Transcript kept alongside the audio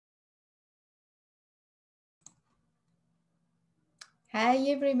Hi,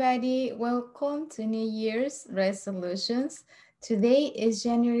 everybody. Welcome to New Year's resolutions. Today is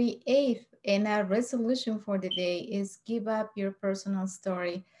January 8th, and our resolution for the day is give up your personal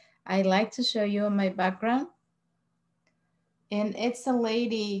story. I like to show you my background, and it's a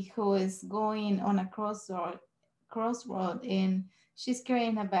lady who is going on a crossroad, and she's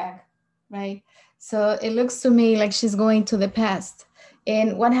carrying a bag, right? So it looks to me like she's going to the past.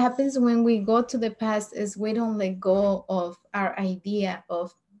 And what happens when we go to the past is we don't let go of our idea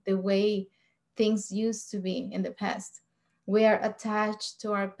of the way things used to be in the past. We are attached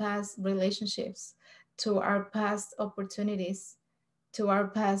to our past relationships, to our past opportunities, to our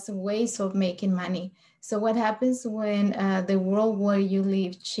past ways of making money. So, what happens when the world where you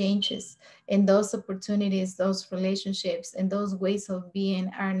live changes and those opportunities, those relationships, and those ways of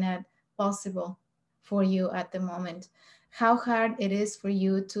being are not possible for you at the moment? How hard it is for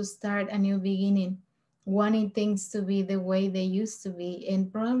you to start a new beginning, wanting things to be the way they used to be,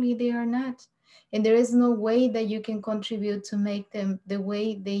 and probably they are not. And there is no way that you can contribute to make them the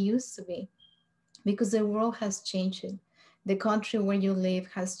way they used to be because the world has changed. The country where you live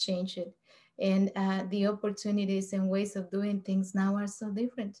has changed. And the opportunities and ways of doing things now are so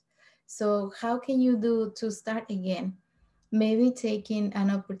different. So, how can you do to start again? Maybe taking an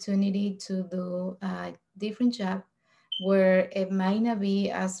opportunity to do a different job where it might not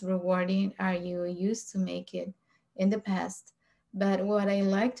be as rewarding as you used to make it in the past. But what I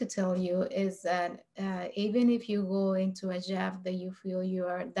like to tell you is that even if you go into a job that you feel you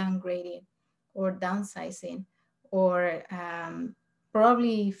are downgrading or downsizing, or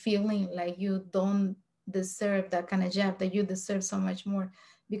probably feeling like you don't deserve that kind of job, that you deserve so much more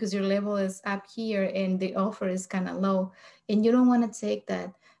because your level is up here and the offer is kind of low and you don't want to take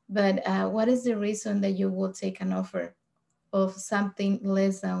that. But what is the reason that you will take an offer of something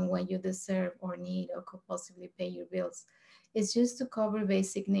less than what you deserve or need or could possibly pay your bills? It's just to cover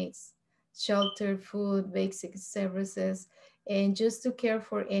basic needs, shelter, food, basic services, and just to care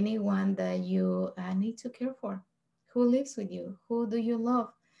for anyone that you need to care for. Who lives with you? Who do you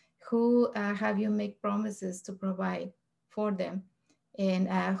love? Who have you make promises to provide for them? And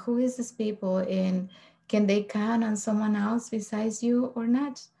who is these people? And can they count on someone else besides you or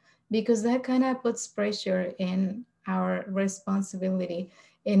not? Because that kind of puts pressure in our responsibility,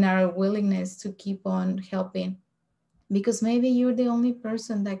 in our willingness to keep on helping, because maybe you're the only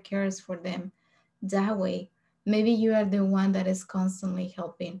person that cares for them that way. Maybe you are the one that is constantly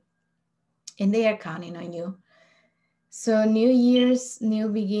helping and they are counting on you. So, New Year's, new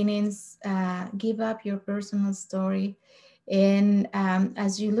beginnings, give up your personal story. And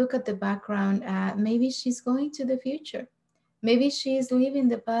as you look at the background, maybe she's going to the future. Maybe she's leaving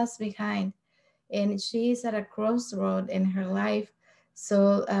the past behind and she's at a crossroad in her life.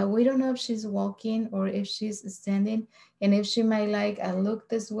 So we don't know if she's walking or if she's standing, and if she might like look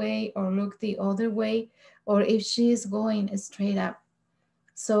this way or look the other way, or if she is going straight up.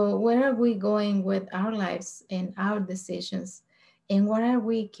 So where are we going with our lives and our decisions, and what are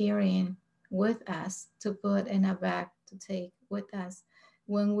we carrying with us to put in a bag to take with us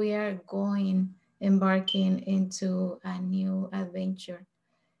when we are going embarking into a new adventure?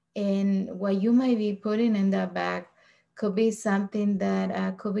 And what you might be putting in that bag could be something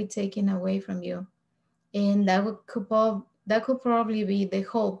that could be taken away from you, and that could probably be the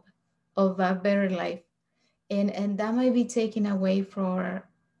hope of a better life, and that might be taken away for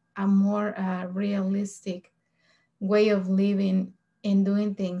a more realistic way of living and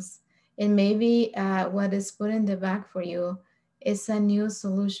doing things. And maybe what is put in the bag for you is a new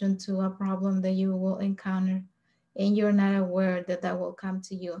solution to a problem that you will encounter, and you're not aware that that will come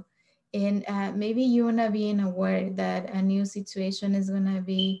to you. And maybe you're not being aware that a new situation is going to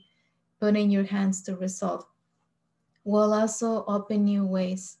be put in your hands to resolve, will also open new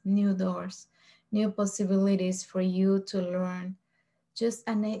ways, new doors, new possibilities for you to learn just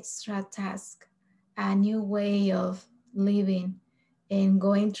an extra task, a new way of living and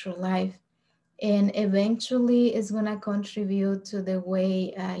going through life. And eventually, it's going to contribute to the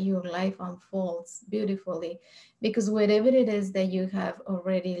way your life unfolds beautifully. Because whatever it is that you have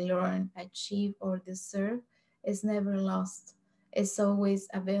already learned, achieved, or deserve is never lost. It's always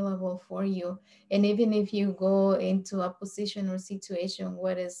available for you. And even if you go into a position or situation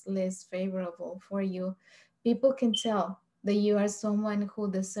what is less favorable for you, people can tell that you are someone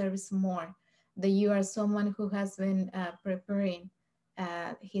who deserves more, that you are someone who has been preparing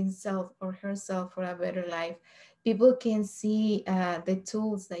himself or herself for a better life. People can see the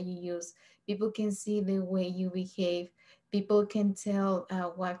tools that you use. People can see the way you behave. People can tell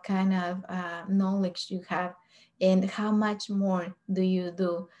what kind of knowledge you have and how much more do you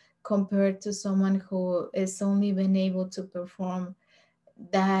do compared to someone who is only been able to perform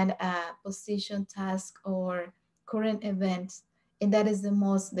that position, task, or current event, and that is the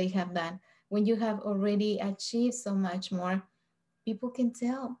most they have done. When you have already achieved so much more, people can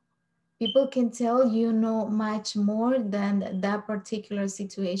tell. People can tell you know much more than that particular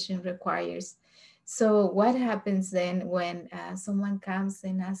situation requires. So what happens then when someone comes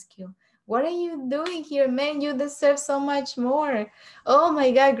and asks you, what are you doing here, man? You deserve so much more. Oh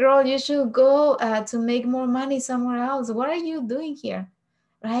my God, girl, you should go to make more money somewhere else. What are you doing here?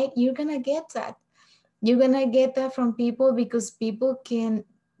 Right? You're gonna get that. You're gonna get that from people because people can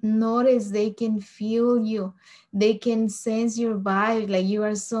notice, they can feel you, they can sense your vibe. Like you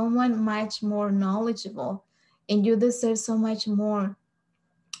are someone much more knowledgeable, and you deserve so much more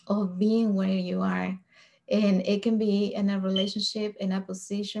of being where you are. And it can be in a relationship, in a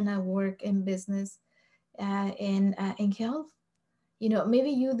position at work, in business, in health. You know, maybe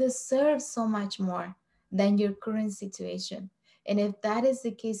you deserve so much more than your current situation. And if that is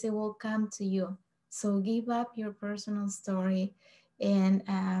the case, it will come to you. So give up your personal story and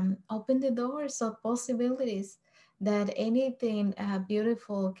open the doors of possibilities, that anything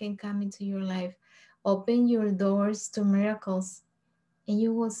beautiful can come into your life. Open your doors to miracles, and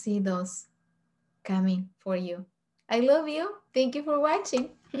you will see those coming for you. I love you. Thank you for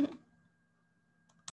watching.